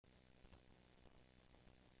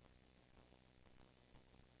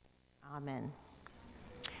Amen.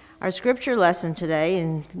 Our scripture lesson today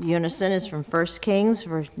in unison is from 1 Kings,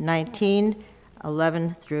 verse 19,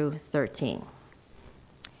 11 through 13.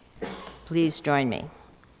 Please join me.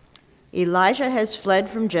 Elijah has fled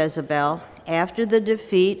from Jezebel after the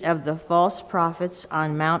defeat of the false prophets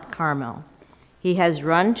on Mount Carmel. He has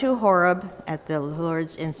run to Horeb at the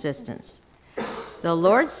Lord's insistence. The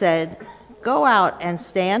Lord said, "Go out and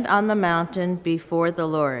stand on the mountain before the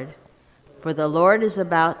Lord, for the Lord is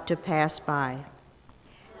about to pass by."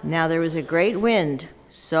 Now there was a great wind,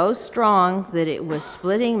 so strong that it was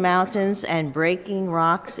splitting mountains and breaking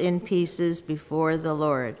rocks in pieces before the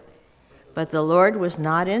Lord. But the Lord was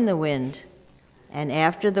not in the wind. And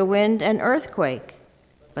after the wind, an earthquake.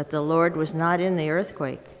 But the Lord was not in the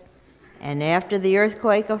earthquake. And after the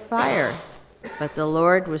earthquake, a fire. But the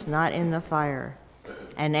Lord was not in the fire.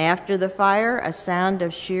 And after the fire, a sound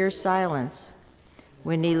of sheer silence.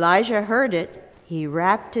 When Elijah heard it, he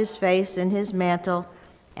wrapped his face in his mantle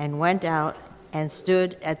and went out and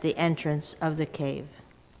stood at the entrance of the cave.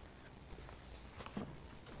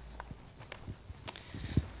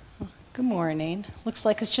 Good morning. Looks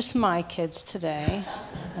like it's just my kids today.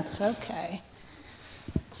 That's okay.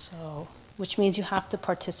 So, which means you have to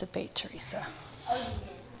participate, Teresa.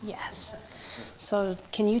 Yes. So,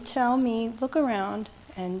 can you tell me, look around,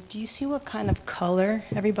 and do you see what kind of color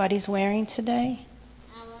everybody's wearing today?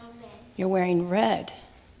 I'm wearing red. You're wearing red.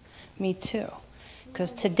 Me too.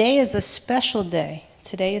 Because today is a special day.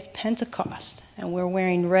 Today is Pentecost, and we're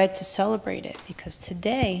wearing red to celebrate it, because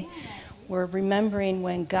today we're remembering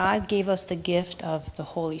when God gave us the gift of the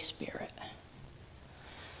Holy Spirit.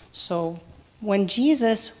 So when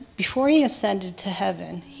Jesus, before he ascended to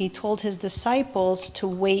heaven, he told his disciples to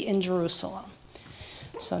wait in Jerusalem.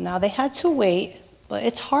 So now they had to wait, but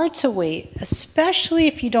it's hard to wait, especially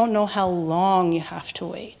if you don't know how long you have to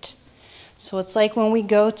wait. So it's like when we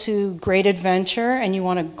go to Great Adventure and you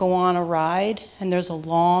want to go on a ride and there's a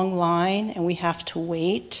long line and we have to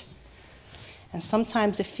wait. And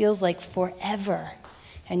sometimes it feels like forever.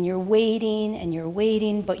 And you're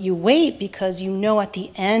waiting, but you wait because you know at the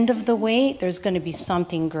end of the wait there's going to be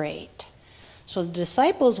something great. So the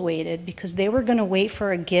disciples waited because they were going to wait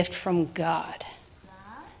for a gift from God.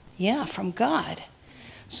 Yeah, from God.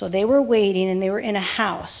 So they were waiting, and they were in a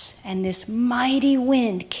house, and this mighty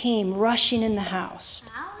wind came rushing in the house.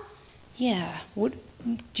 House? Yeah.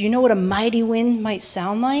 Do you know what a mighty wind might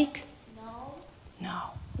sound like? No. No.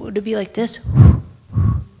 Would it be like this?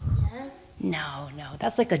 Yes. No.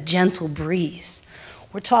 That's like a gentle breeze.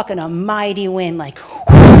 We're talking a mighty wind, like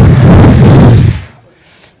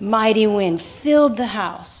mighty wind filled the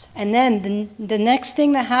house. And then the next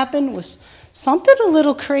thing that happened was something a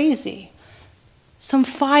little crazy. Some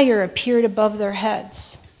fire appeared above their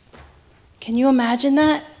heads. Can you imagine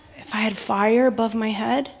that? If I had fire above my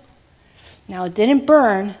head? Now, it didn't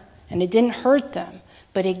burn and it didn't hurt them,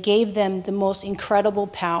 but it gave them the most incredible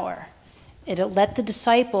power. It let the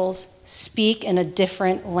disciples speak in a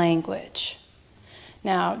different language.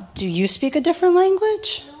 Now, do you speak a different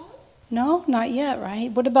language? No, not yet,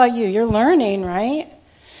 right? What about you? You're learning, right?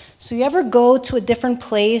 So you ever go to a different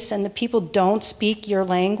place and the people don't speak your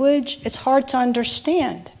language? It's hard to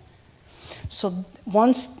understand. So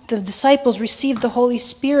once the disciples received the Holy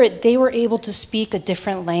Spirit, they were able to speak a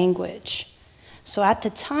different language. So at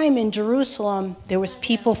the time in Jerusalem, there was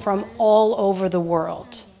people from all over the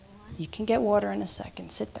world. You can get water in a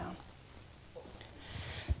second. Sit down.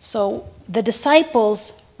 So the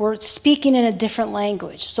disciples were speaking in a different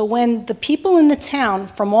language. So when the people in the town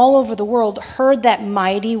from all over the world heard that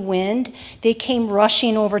mighty wind, they came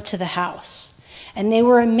rushing over to the house. And they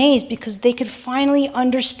were amazed because they could finally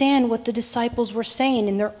understand what the disciples were saying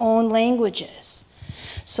in their own languages.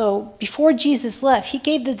 So before Jesus left, he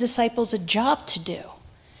gave the disciples a job to do.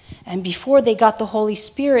 And before they got the Holy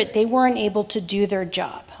Spirit, they weren't able to do their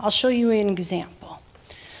job. I'll show you an example.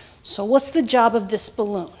 So what's the job of this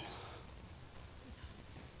balloon?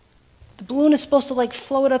 The balloon is supposed to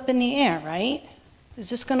float up in the air, right?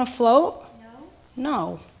 Is this going to float?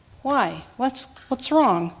 No. Why? What's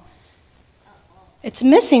wrong? It's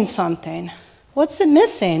missing something. What's it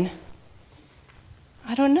missing?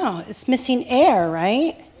 I don't know. It's missing air,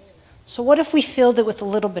 right? So what if we filled it with a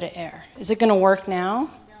little bit of air? Is it going to work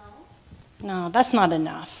now? No, that's not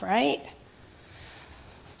enough, right?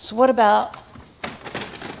 So what about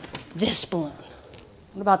this balloon?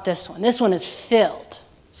 What about this one? This one is filled.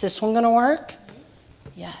 Is this one going to work?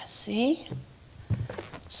 Yeah, see?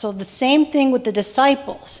 So the same thing with the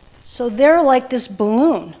disciples. So they're like this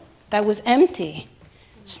balloon that was empty.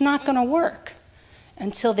 It's not going to work.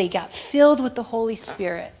 until they got filled with the Holy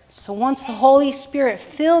Spirit. So once the Holy Spirit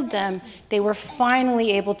filled them, they were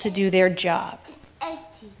finally able to do their job. It's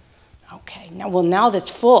empty. Okay, now that's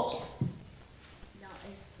full. No,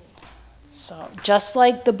 it's full. So just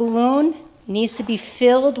like the balloon needs to be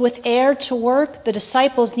filled with air to work, the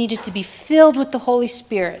disciples needed to be filled with the Holy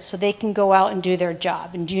Spirit so they can go out and do their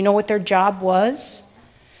job. And do you know what their job was?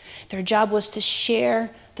 Their job was to share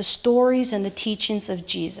the stories and the teachings of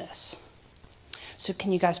Jesus. So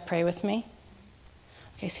can you guys pray with me?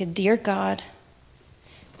 Okay, say, Dear God,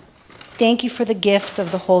 thank you for the gift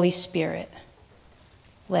of the Holy Spirit.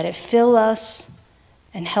 Let it fill us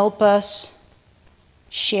and help us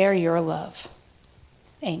share your love.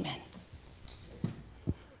 Amen.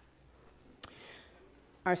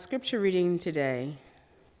 Our scripture reading today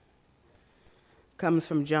comes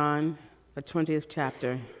from John, the 20th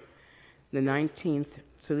chapter, the 19th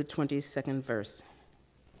through the 22nd verse.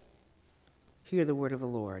 Hear the word of the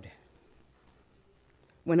Lord.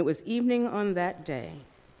 When it was evening on that day,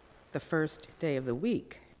 the first day of the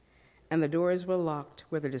week, and the doors were locked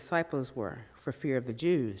where the disciples were for fear of the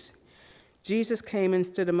Jews, Jesus came and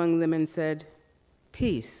stood among them and said,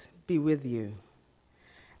 "Peace be with you."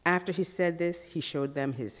 After he said this, he showed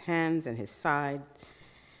them his hands and his side.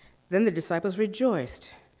 Then the disciples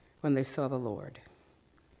rejoiced when they saw the Lord.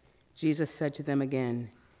 Jesus said to them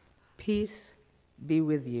again, "Peace be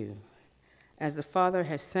with you. As the Father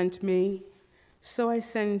has sent me, so I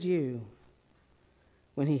send you."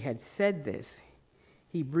 When he had said this,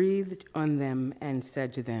 he breathed on them and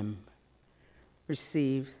said to them,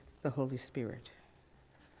 "Receive the Holy Spirit."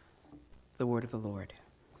 The word of the Lord.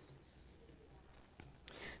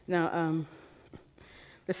 Now,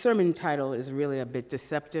 the sermon title is really a bit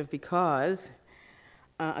deceptive because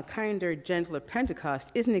a kinder, gentler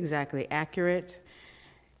Pentecost isn't exactly accurate.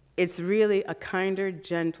 It's really a kinder,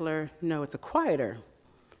 gentler, no, it's a quieter,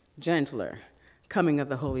 gentler coming of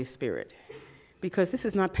the Holy Spirit, because this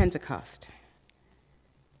is not Pentecost.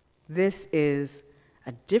 This is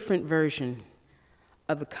a different version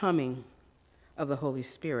of the coming of the Holy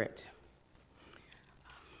Spirit.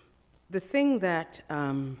 The thing that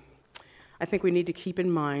I think we need to keep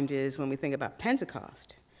in mind is when we think about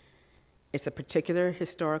Pentecost, it's a particular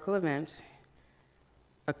historical event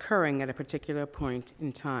occurring at a particular point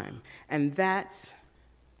in time. And that's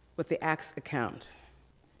what the Acts account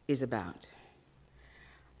is about.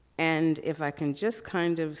 And if I can just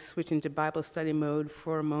kind of switch into Bible study mode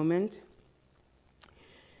for a moment,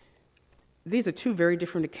 these are two very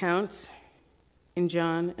different accounts in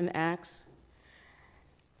John and Acts,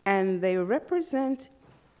 and they represent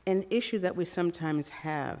an issue that we sometimes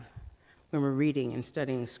have when we're reading and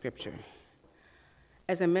studying Scripture.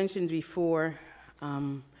 As I mentioned before,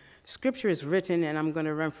 Scripture is written, and I'm going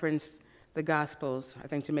to reference the Gospels, I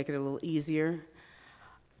think, to make it a little easier.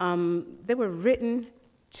 They were written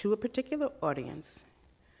to a particular audience,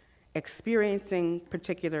 experiencing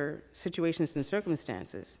particular situations and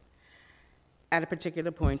circumstances at a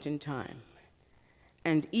particular point in time.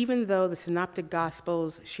 And even though the Synoptic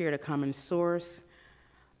Gospels shared a common source,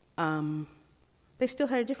 they still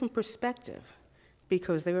had a different perspective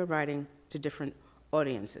because they were writing to different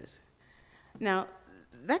audiences. Now,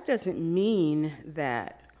 that doesn't mean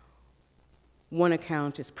that one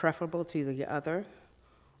account is preferable to the other,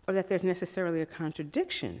 or that there's necessarily a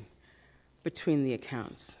contradiction between the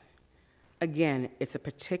accounts. Again, it's a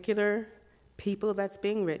particular people that's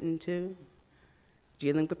being written to,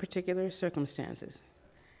 dealing with particular circumstances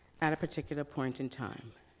at a particular point in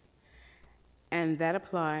time. And that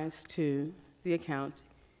applies to the account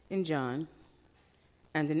in John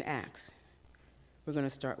and in Acts. We're going to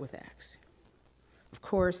start with Acts. Of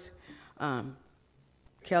course,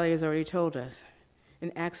 Kelly has already told us,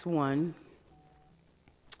 in Acts 1,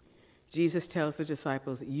 Jesus tells the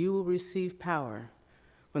disciples, "You will receive power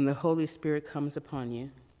when the Holy Spirit comes upon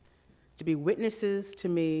you, to be witnesses to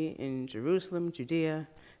me in Jerusalem, Judea,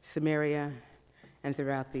 Samaria, and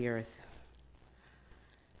throughout the earth."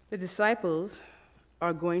 The disciples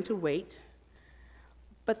are going to wait,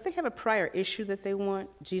 but they have a prior issue that they want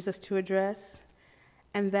Jesus to address,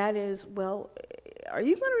 and that is, well, are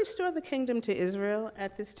you going to restore the kingdom to Israel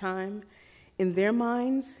at this time? In their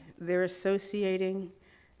minds, they're associating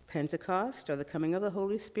Pentecost, or the coming of the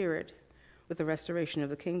Holy Spirit, with the restoration of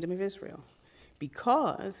the kingdom of Israel,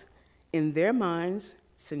 because in their minds,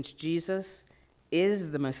 since Jesus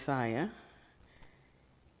is the Messiah,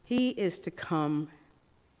 he is to come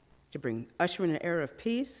to usher in an era of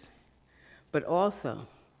peace, but also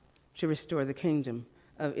to restore the kingdom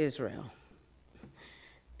of Israel.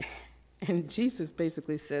 And Jesus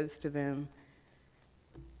basically says to them,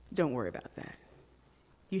 don't worry about that.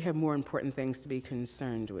 You have more important things to be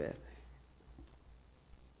concerned with.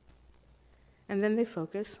 And then they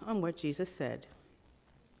focus on what Jesus said.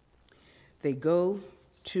 They go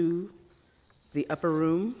to the upper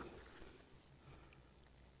room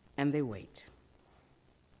and they wait.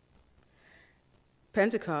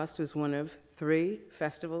 Pentecost was one of 3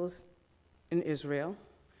 festivals in Israel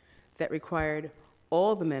that required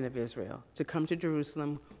all the men of Israel to come to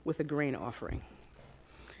Jerusalem with a grain offering.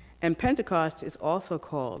 And Pentecost is also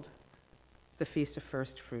called the Feast of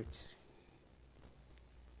First Fruits.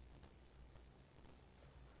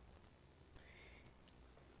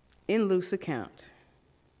 In Luke's account,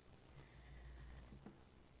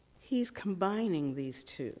 he's combining these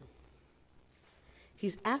two.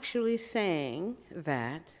 He's actually saying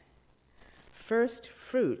that first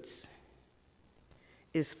fruits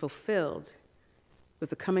is fulfilled with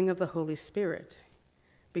the coming of the Holy Spirit,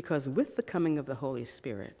 because with the coming of the Holy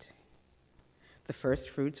Spirit, the first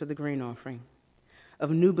fruits of the grain offering of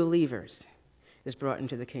new believers is brought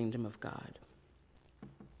into the kingdom of God.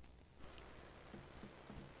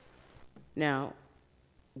 Now,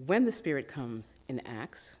 when the Spirit comes in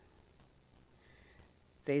Acts,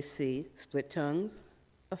 they see split tongues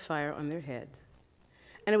of fire on their head.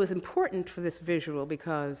 And it was important for this visual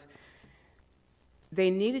because they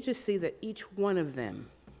needed to see that each one of them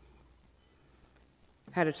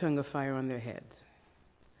had a tongue of fire on their heads,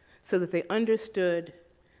 so that they understood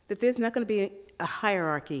that there's not going to be a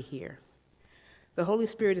hierarchy here. The Holy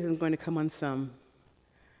Spirit isn't going to come on some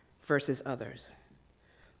versus others.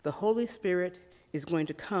 The Holy Spirit is going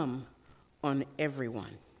to come on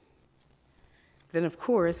everyone. Then, of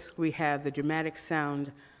course, we have the dramatic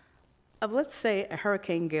sound of, let's say, a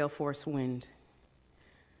hurricane gale force wind.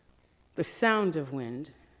 The sound of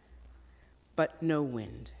wind, but no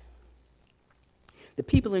wind. The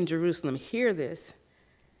people in Jerusalem hear this,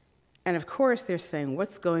 and of course they're saying,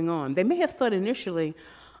 what's going on? They may have thought initially,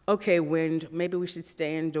 okay, wind, maybe we should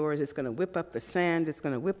stay indoors. It's going to whip up the sand. It's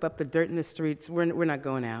going to whip up the dirt in the streets. We're not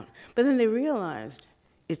going out. But then they realized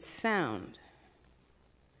it's sound,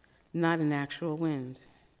 not an actual wind.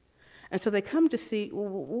 And so they come to see,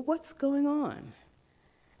 well, what's going on?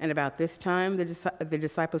 And about this time, the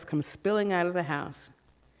disciples come spilling out of the house,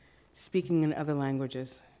 speaking in other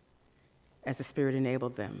languages as the Spirit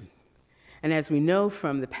enabled them. And as we know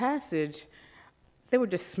from the passage, they were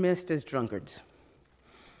dismissed as drunkards.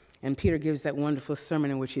 And Peter gives that wonderful sermon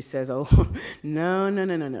in which he says, oh,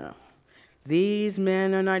 no. These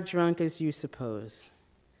men are not drunk as you suppose.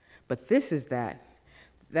 But this is that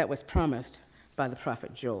was promised by the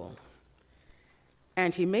prophet Joel.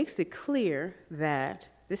 And he makes it clear that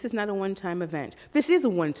this is not a one-time event. This is a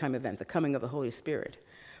one-time event, the coming of the Holy Spirit,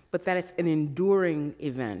 but that it's an enduring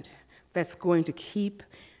event that's going to keep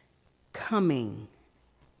coming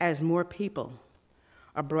as more people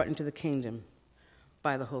are brought into the kingdom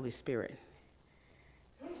by the Holy Spirit.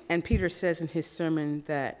 And Peter says in his sermon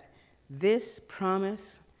that this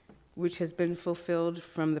promise, which has been fulfilled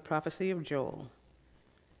from the prophecy of Joel,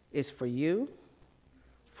 is for you,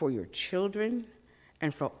 for your children,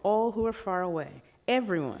 and for all who are far away,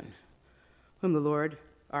 everyone whom the Lord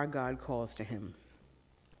our God calls to him.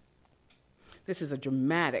 This is a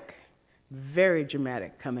dramatic, very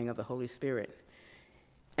dramatic coming of the Holy Spirit,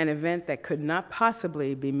 an event that could not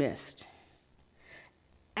possibly be missed.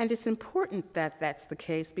 And it's important that that's the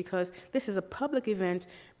case because this is a public event,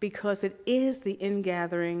 because it is the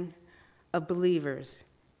ingathering of believers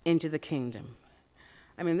into the kingdom.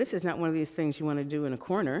 I mean, this is not one of these things you want to do in a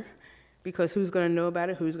corner, because who's going to know about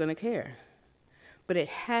it, who's going to care? But it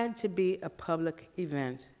had to be a public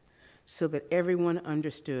event so that everyone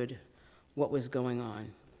understood what was going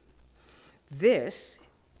on. This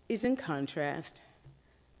is in contrast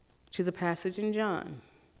to the passage in John,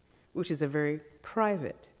 which is a very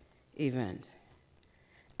private event.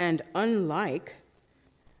 And unlike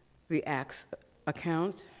the Acts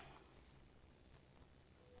account,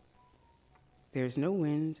 there's no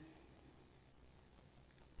wind,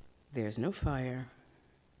 there's no fire,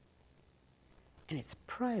 and it's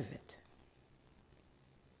private.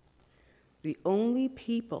 The only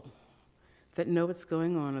people that know what's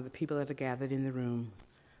going on are the people that are gathered in the room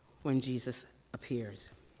when Jesus appears.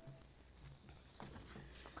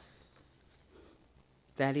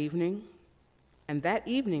 That evening, and that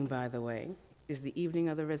evening, by the way, is the evening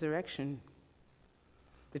of the resurrection.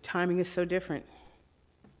 The timing is so different.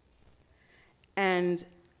 And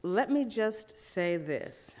let me just say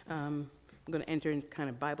this. I'm going to enter in kind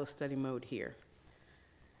of Bible study mode here.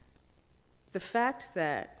 The fact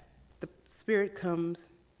that the Spirit comes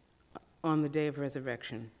on the day of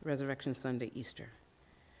resurrection, Resurrection Sunday, Easter,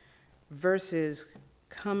 versus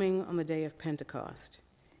coming on the day of Pentecost,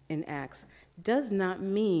 in Acts does not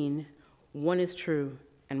mean one is true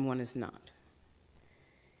and one is not.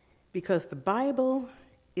 Because the Bible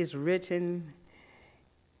is written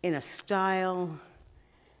in a style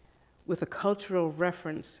with a cultural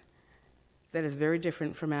reference that is very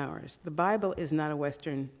different from ours. The Bible is not a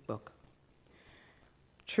Western book.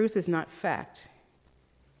 Truth is not fact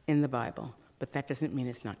in the Bible, but that doesn't mean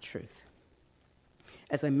it's not truth.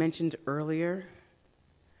 As I mentioned earlier,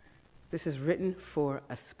 this is written for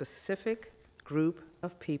a specific group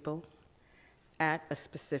of people at a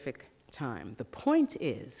specific time. The point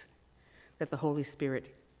is that the Holy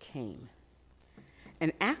Spirit came.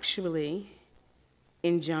 And actually,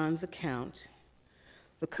 in John's account,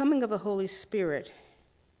 the coming of the Holy Spirit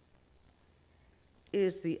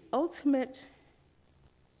is the ultimate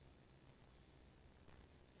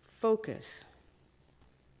focus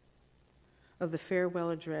of the farewell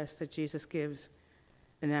address that Jesus gives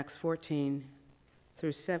in Acts 14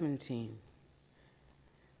 through 17.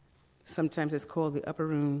 Sometimes it's called the upper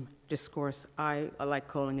room discourse. I like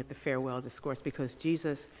calling it the farewell discourse because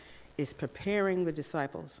Jesus is preparing the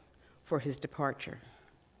disciples for his departure.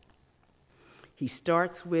 He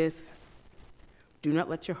starts with, "Do not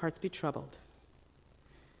let your hearts be troubled,"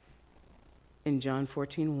 in John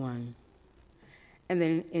 14:1. And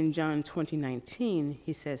then in John 20:19,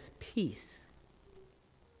 he says, "Peace.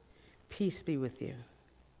 Peace be with you."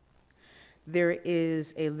 There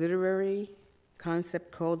is a literary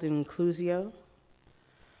concept called inclusio,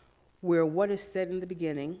 where what is said in the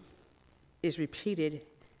beginning is repeated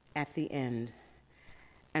at the end.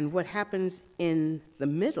 And what happens in the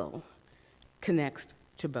middle connects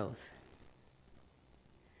to both.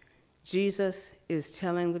 Jesus is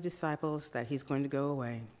telling the disciples that he's going to go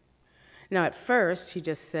away. Now, at first, he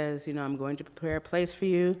just says, I'm going to prepare a place for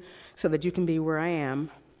you so that you can be where I am.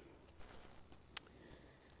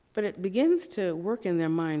 But it begins to work in their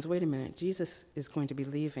minds, wait a minute, Jesus is going to be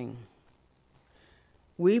leaving.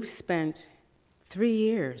 We've spent 3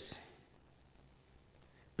 years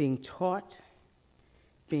being taught,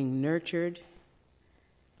 being nurtured,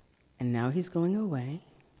 and now he's going away.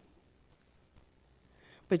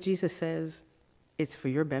 But Jesus says, it's for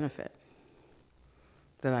your benefit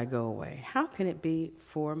that I go away. How can it be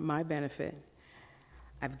for my benefit?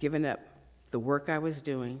 I've given up the work I was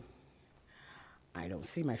doing. I don't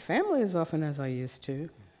see my family as often as I used to.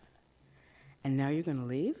 And now you're going to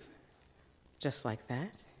leave? Just like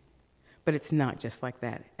that? But it's not just like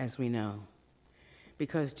that, as we know.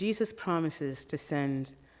 Because Jesus promises to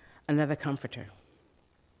send another comforter,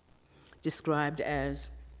 described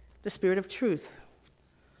as the Spirit of truth,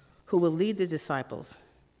 who will lead the disciples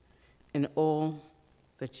in all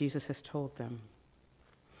that Jesus has told them.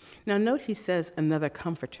 Now note he says another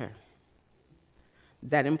comforter.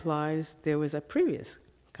 That implies there was a previous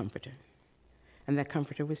comforter, and that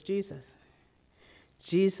comforter was Jesus.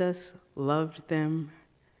 Jesus loved them,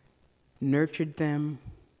 nurtured them,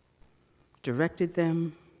 directed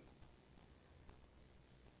them,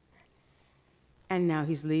 and now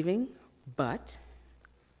he's leaving, but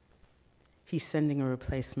he's sending a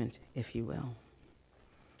replacement, if you will.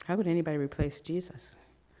 How would anybody replace Jesus?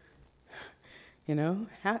 How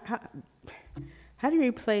do you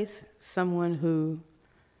replace someone who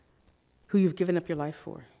you've given up your life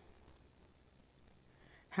for?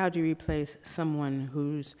 How do you replace someone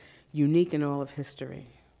who's unique in all of history?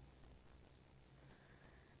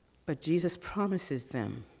 But Jesus promises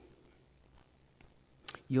them,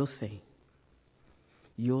 you'll see.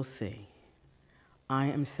 You'll see. I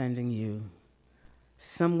am sending you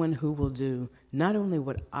someone who will do not only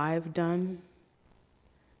what I've done,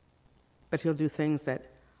 but he'll do things that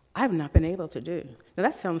I've not been able to do. Now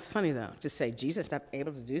that sounds funny though, to say Jesus not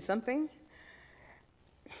able to do something.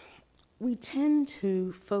 We tend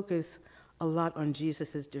to focus a lot on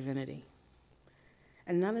Jesus' divinity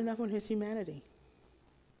and not enough on his humanity.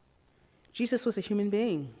 Jesus was a human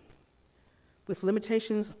being with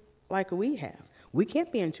limitations like we have. We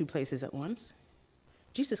can't be in 2 places at once.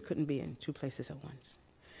 Jesus couldn't be in 2 places at once.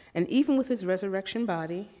 And even with his resurrection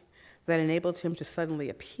body that enabled him to suddenly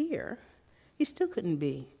appear, he still couldn't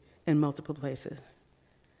be in multiple places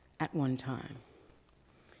at one time.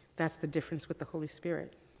 That's the difference with the Holy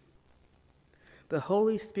Spirit. The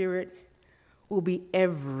Holy Spirit will be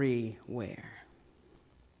everywhere.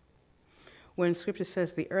 When Scripture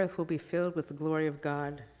says the earth will be filled with the glory of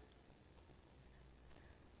God,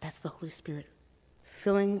 that's the Holy Spirit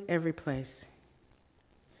filling every place,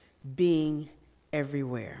 being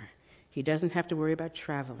everywhere. He doesn't have to worry about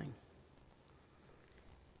traveling.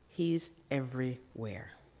 He's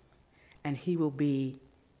everywhere. And he will be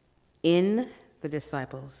in the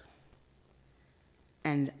disciples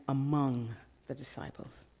and among the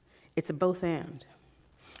disciples. It's a both and.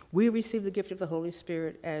 We receive the gift of the Holy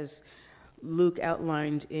Spirit as Luke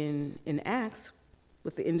outlined in Acts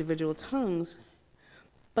with the individual tongues,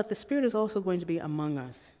 but the Spirit is also going to be among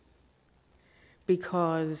us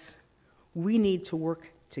because we need to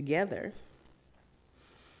work together,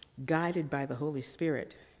 guided by the Holy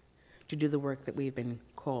Spirit, to do the work that we've been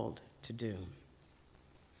called to do.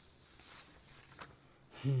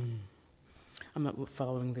 I'm not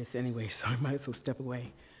following this anyway, so I might as well step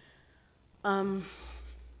away. In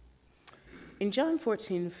John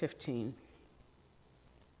 14:15,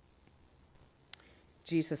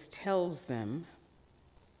 Jesus tells them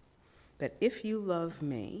that if you love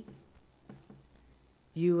me,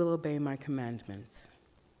 you will obey my commandments.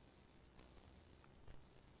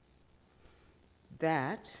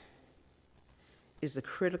 That is the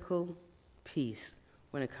critical piece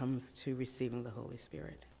when it comes to receiving the Holy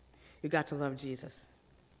Spirit. You've got to love Jesus.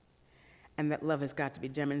 And that love has got to be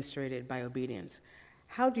demonstrated by obedience.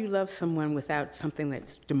 How do you love someone without something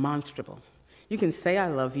that's demonstrable? You can say, I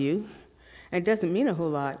love you, and it doesn't mean a whole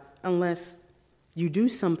lot unless you do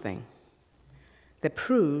something that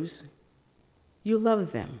proves you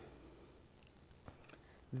love them.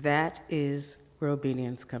 That is where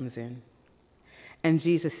obedience comes in. And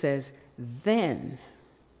Jesus says, then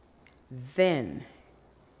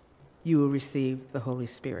you will receive the Holy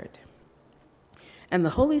Spirit. And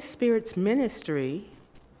the Holy Spirit's ministry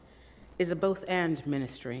is a both-and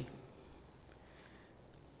ministry.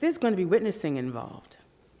 There's going to be witnessing involved.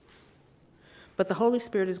 But the Holy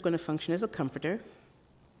Spirit is going to function as a comforter.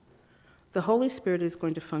 The Holy Spirit is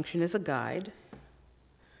going to function as a guide.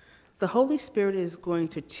 The Holy Spirit is going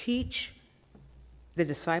to teach the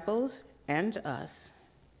disciples and us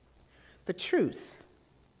the truth,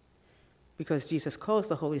 because Jesus calls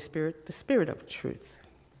the Holy Spirit the Spirit of truth.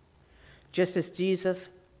 Just as Jesus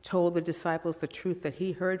told the disciples the truth that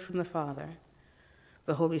he heard from the Father,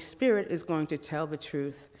 the Holy Spirit is going to tell the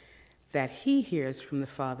truth that he hears from the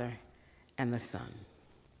Father and the Son.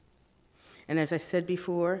 And as I said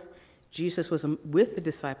before, Jesus was with the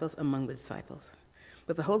disciples, among the disciples.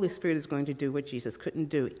 But the Holy Spirit is going to do what Jesus couldn't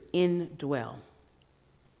do, indwell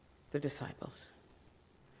the disciples,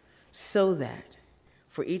 so that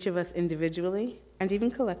for each of us individually and even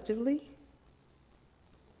collectively,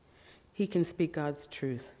 he can speak God's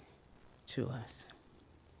truth to us.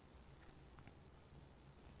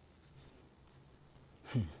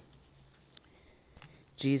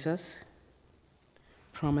 Jesus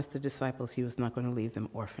promised the disciples he was not going to leave them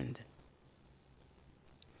orphaned.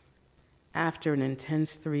 After an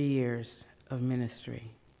intense 3 years of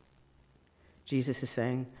ministry, Jesus is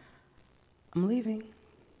saying, I'm leaving,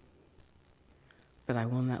 but I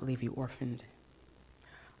will not leave you orphaned.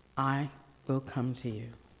 I will come to you.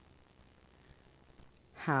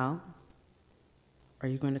 How are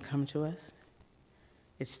you going to come to us?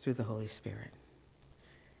 It's through the Holy Spirit.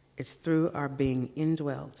 It's through our being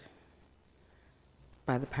indwelt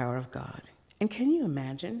by the power of God. And can you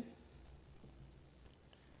imagine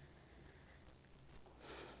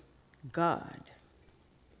God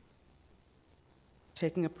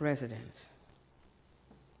taking up residence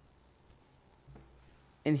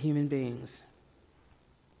in human beings?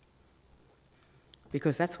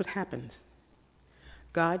 Because that's what happens.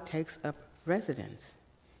 God takes up residence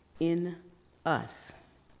in us,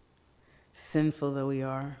 sinful though we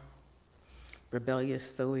are,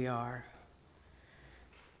 rebellious though we are,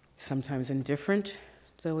 sometimes indifferent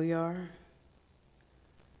though we are,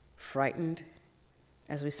 frightened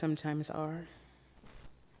as we sometimes are.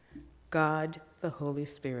 God, the Holy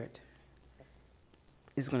Spirit,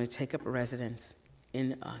 is going to take up residence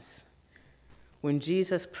in us. When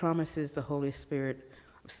Jesus promises the Holy Spirit,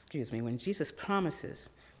 when Jesus promises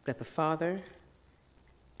that the Father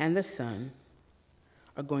and the Son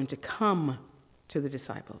are going to come to the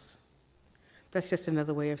disciples, that's just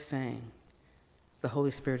another way of saying the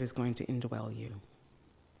Holy Spirit is going to indwell you.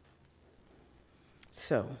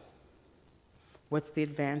 So, what's the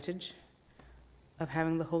advantage of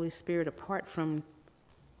having the Holy Spirit apart from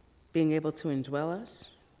being able to indwell us?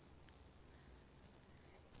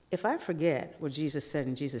 If I forget what Jesus said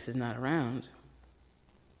and Jesus is not around,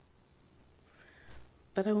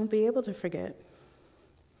 but I won't be able to forget.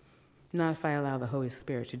 Not if I allow the Holy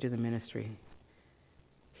Spirit to do the ministry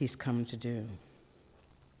he's come to do.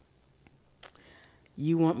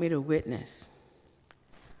 You want me to witness,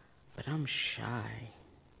 but I'm shy.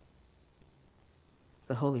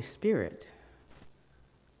 The Holy Spirit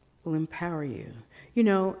will empower you. You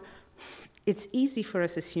know, it's easy for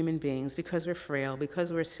us as human beings because we're frail,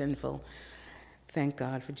 because we're sinful. Thank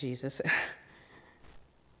God for Jesus.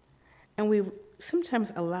 And we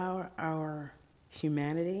sometimes allow our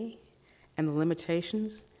humanity and the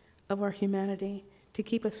limitations of our humanity to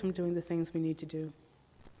keep us from doing the things we need to do.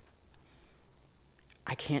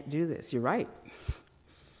 I can't do this. You're right.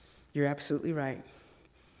 You're absolutely right.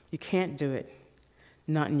 You can't do it,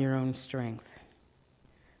 not in your own strength.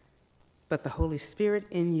 But the Holy Spirit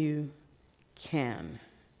in you can.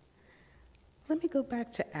 Let me go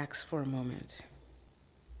back to Acts for a moment.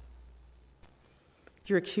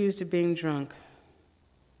 You're accused of being drunk.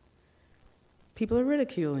 People are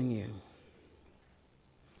ridiculing you.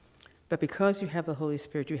 But because you have the Holy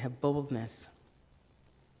Spirit, you have boldness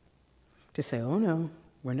to say, oh no,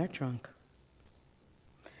 we're not drunk.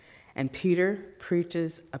 And Peter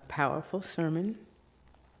preaches a powerful sermon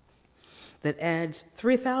that adds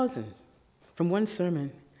 3,000 from one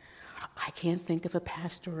sermon. I can't think of a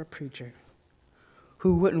pastor or a preacher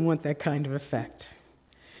who wouldn't want that kind of effect,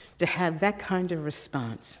 to have that kind of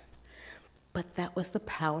response. But that was the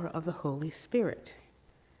power of the Holy Spirit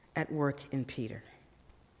at work in Peter.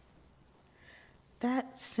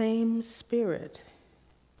 That same Spirit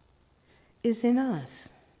is in us.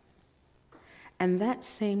 And that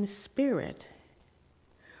same Spirit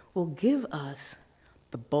will give us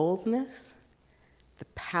the boldness, the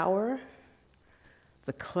power,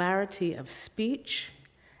 the clarity of speech,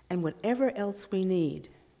 and whatever else we need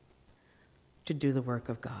to do the work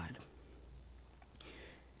of God.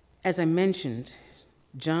 As I mentioned,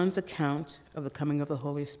 John's account of the coming of the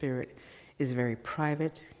Holy Spirit is a very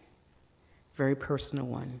private, very personal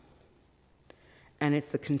one. And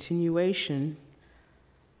it's the continuation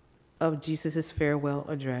of Jesus' farewell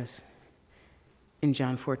address in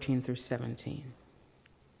John 14 through 17.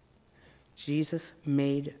 Jesus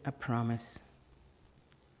made a promise,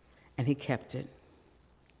 and he kept it.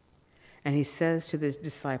 And he says to his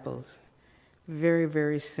disciples, very,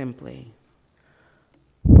 very simply,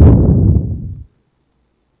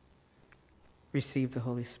 receive the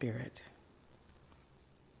Holy Spirit.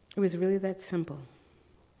 It was really that simple,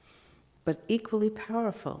 but equally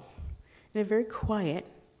powerful in a very quiet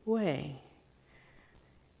way.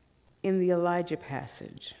 In the Elijah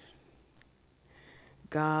passage,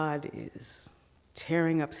 God is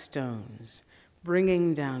tearing up stones,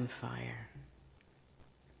 bringing down fire,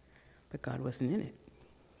 but God wasn't in it.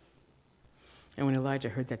 And when Elijah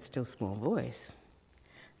heard that still small voice,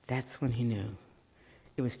 that's when he knew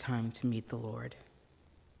it was time to meet the Lord.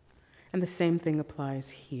 And the same thing applies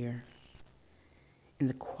here. In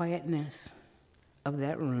the quietness of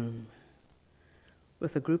that room,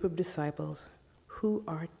 with a group of disciples who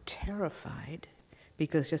are terrified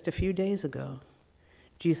because just a few days ago,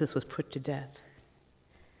 Jesus was put to death.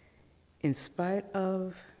 In spite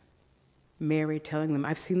of Mary telling them,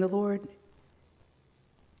 I've seen the Lord,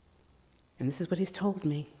 and this is what he's told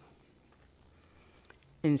me.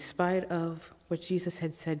 In spite of what Jesus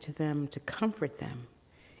had said to them to comfort them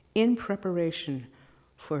in preparation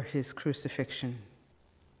for his crucifixion,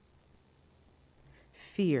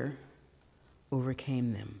 fear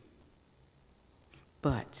overcame them.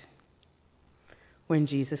 But when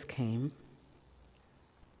Jesus came,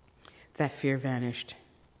 that fear vanished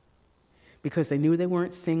because they knew they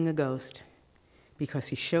weren't seeing a ghost, because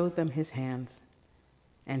he showed them his hands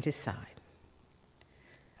and his side.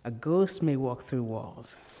 A ghost may walk through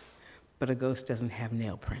walls, but a ghost doesn't have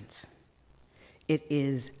nail prints. It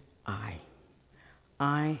is I.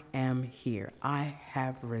 I am here. I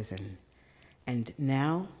have risen. And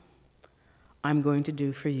now I'm going to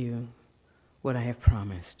do for you what I have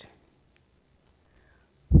promised.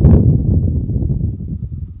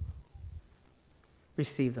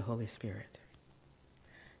 Receive the Holy Spirit.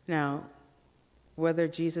 Now, whether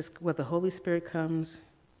the Holy Spirit comes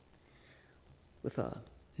with a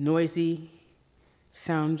noisy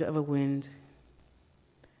sound of a wind,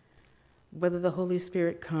 whether the Holy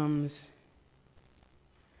Spirit comes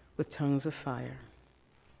with tongues of fire,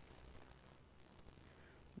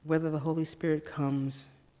 whether the Holy Spirit comes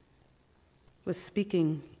with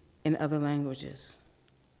speaking in other languages,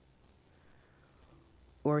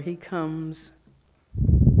 or he comes,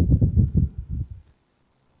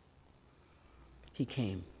 he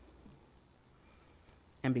came.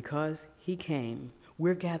 And because he came,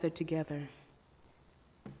 we're gathered together.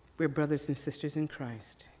 We're brothers and sisters in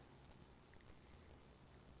Christ.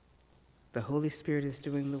 The Holy Spirit is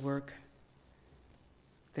doing the work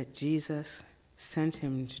that Jesus sent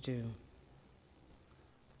him to do.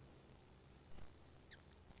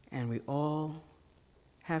 And we all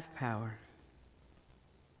have power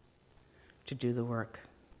to do the work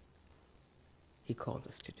he called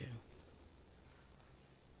us to do.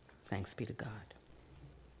 Thanks be to God.